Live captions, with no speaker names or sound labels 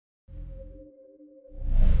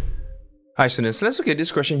Hi students, let's look at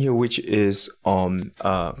this question here, which is on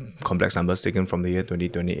complex numbers taken from the year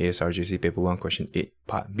 2020 ASRJC paper 1 question 8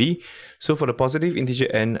 part B. So for the positive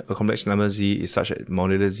integer n, a complex number z is such that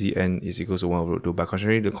modulus zn is equal to 1 over root 2. By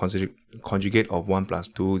considering the conjugate of 1 plus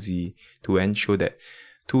 2z 2n, show that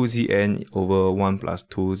 2zn over 1 plus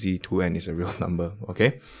 2z 2n is a real number.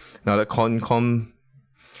 Okay, now the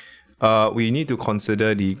we need to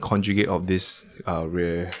consider the conjugate of this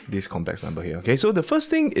complex number here. Okay, so the first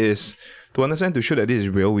thing is to understand, to show that this is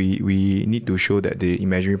real, we need to show that the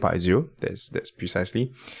imaginary part is 0. That's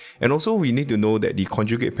precisely. And also we need to know that the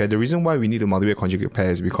conjugate pair, the reason why we need to multiply conjugate pair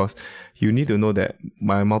is because you need to know that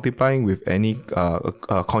by multiplying with any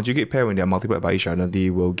conjugate pair, when they are multiplied by each other, they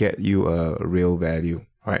will get you a real value.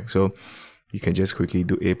 Alright, so you can just quickly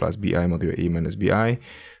do a plus bi multiplied by a minus bi.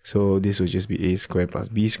 So this will just be a squared plus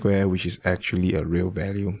b squared, which is actually a real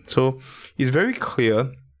value. So it's very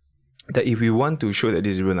clear that if we want to show that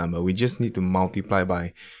this is a real number, we just need to multiply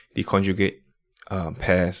by the conjugate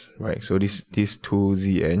pairs, right? So this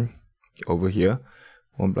 2zn over here,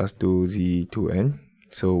 1 plus 2z2n.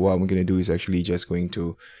 So what I'm going to do is actually just going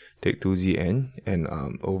to take 2zn and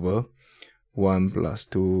over 1 plus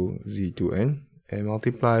 2z2n and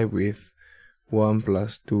multiply with 1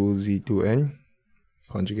 plus 2z2n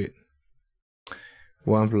conjugate,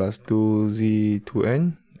 1 plus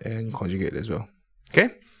 2z2n and conjugate as well. Okay,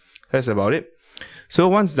 that's about it. So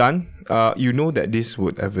once done, you know that this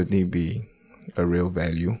would definitely be a real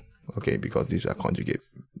value, okay, because these are conjugate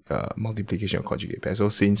multiplication of conjugate pairs. So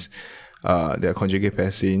since they are conjugate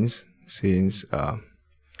pairs, since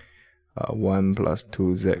 1 plus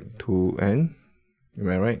 2z2n, am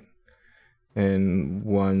I right? And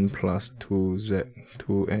 1 plus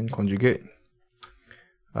 2z2n conjugate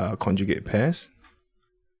pairs,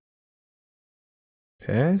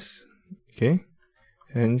 okay,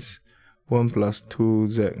 hence 1 plus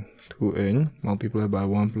 2z2n multiplied by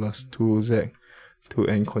 1 plus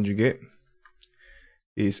 2z2n conjugate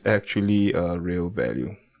is actually a real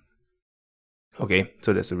value. Okay,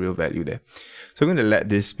 so that's a real value there. So I'm going to let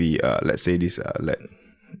this be let's say this let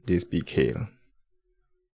this be k.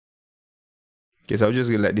 Okay, so I'm just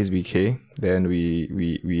gonna let this be k, then we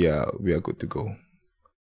are good to go.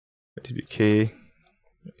 Let this be k,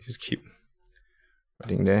 just keep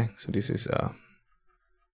writing there. So this is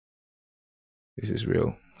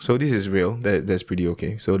real. So this is real. That's pretty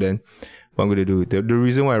okay. So then what I'm gonna do, the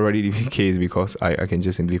reason why I write it in k is because I can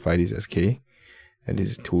just simplify this as k, and this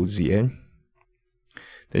is 2zn.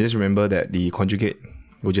 Then just remember that the conjugate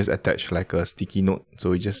will just attach like a sticky note, so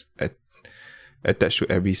we just attach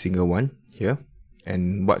to every single one here.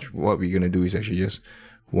 And what we're gonna do is actually just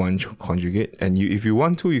one conjugate, and if you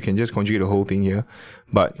want to, you can just conjugate the whole thing here,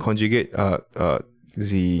 but conjugate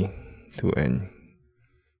z2n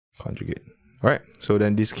conjugate. All right, so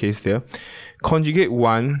then this case there, conjugate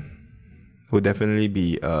 1 will definitely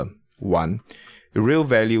be 1. The real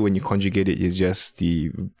value when you conjugate it is just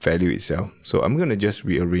the value itself. So I'm gonna just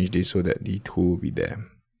rearrange this so that the 2 will be there.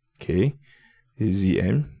 Okay, this is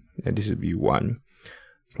zn, and this will be 1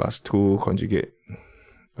 plus 2 conjugate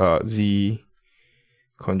z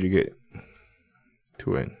conjugate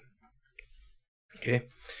 2n. Okay,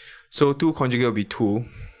 so 2 conjugate will be 2,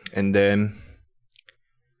 and then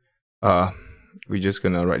we're just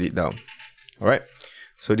gonna write it down. All right,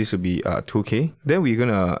 so this will be 2k. Then we're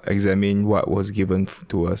gonna examine what was given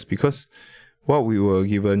to us, because what we were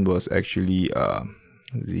given was actually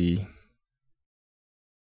z.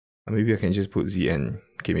 Maybe I can just put zn.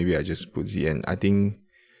 Okay, maybe I just put zn. I think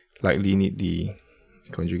likely need the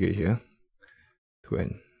conjugate here,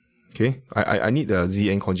 2n. Okay, I need the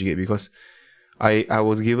zn conjugate because I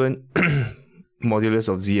was given modulus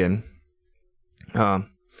of zn.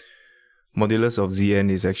 Modulus of zn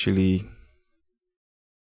is actually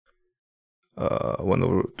 1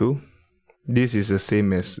 over root 2. This is the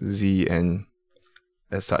same as zn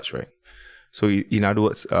as such, right? So in other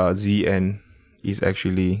words, zn is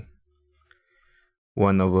actually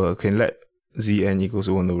 1 over, can let zn equals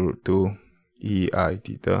 1 over root 2 ei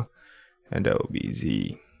theta, and that will be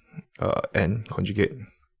z n conjugate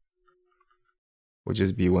will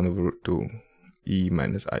just be 1 over root 2 e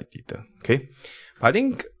minus I theta. Okay, I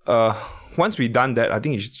think once we've done that, I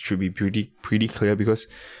think it should be pretty clear, because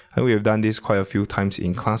we have done this quite a few times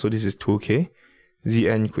in class. So this is 2k,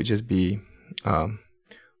 zn could just be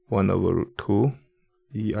 1 over root 2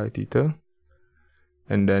 ei theta,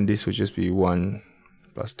 and then this would just be 1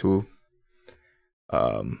 plus 2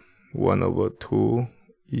 1 over 2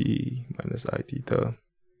 e minus I theta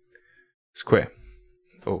square.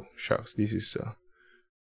 Oh shucks, this is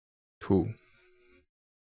 2.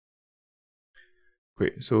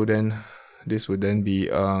 Great, so then this would then be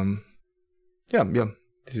yeah,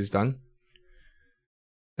 this is done.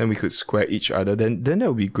 Then we could square each other. Then that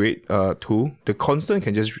would be great. 2. The constant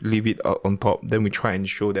can just leave it on top. Then we try and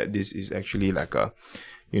show that this is actually like a,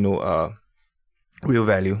 real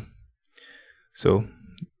value. So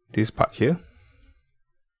this part here,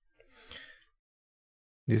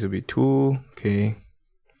 this will be 2. Okay,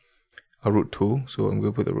 a root 2. So I'm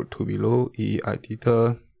going to put the root 2 below e I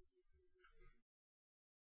theta.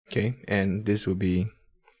 Okay, and this will be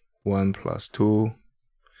 1 plus 2.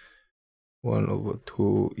 1 over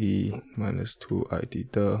 2 e minus 2 I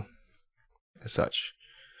theta as such.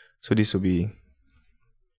 So this will be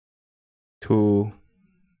 2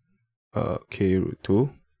 k root 2.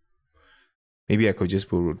 Maybe I could just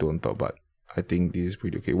put root 2 on top, but I think this is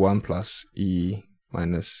pretty okay. 1 plus e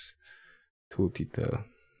minus 2 theta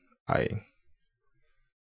I.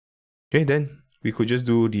 Okay, then we could just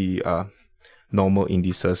do the normal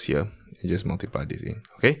indices here and just multiply this in.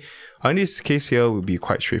 Okay, in this case here will be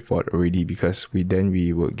quite straightforward already, because we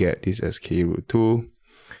will get this as k root 2,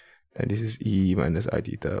 and this is e minus I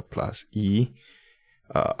theta plus e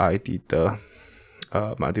I theta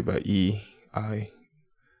multiplied by e I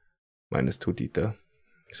minus 2 theta.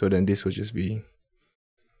 So then this will just be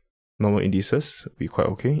normal indices, be quite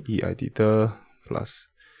okay. E I theta plus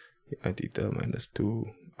e I theta minus 2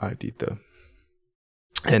 I theta,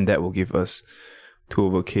 and that will give us 2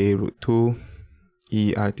 over k root 2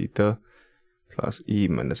 e I theta plus e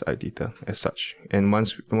minus I theta as such. And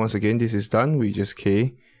once again this is done, we just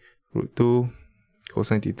k root 2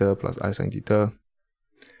 cosine theta plus I sine theta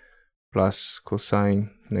plus cosine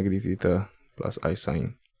negative theta plus I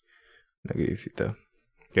sine negative theta.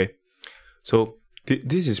 Okay, so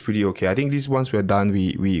this is pretty okay. I think this, once we're done,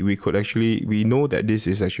 we could actually, we know that this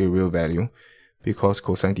is actually a real value, because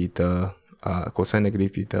cosine theta, cosine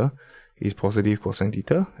negative theta is positive cosine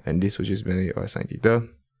theta, and this will just be negative I sine theta,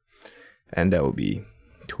 and that will be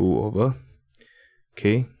 2 over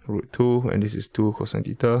k root 2, and this is 2 cosine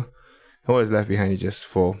theta, and what is left behind is just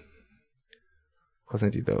 4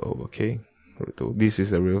 cosine theta over k root 2. This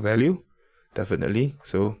is a real value, definitely,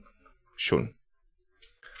 so shown.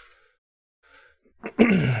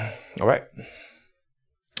 All right,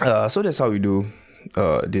 so that's how we do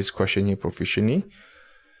this question here proficiently.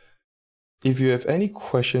 If you have any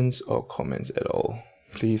questions or comments at all,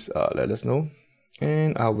 please let us know,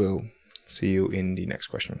 and I will see you in the next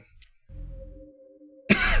question.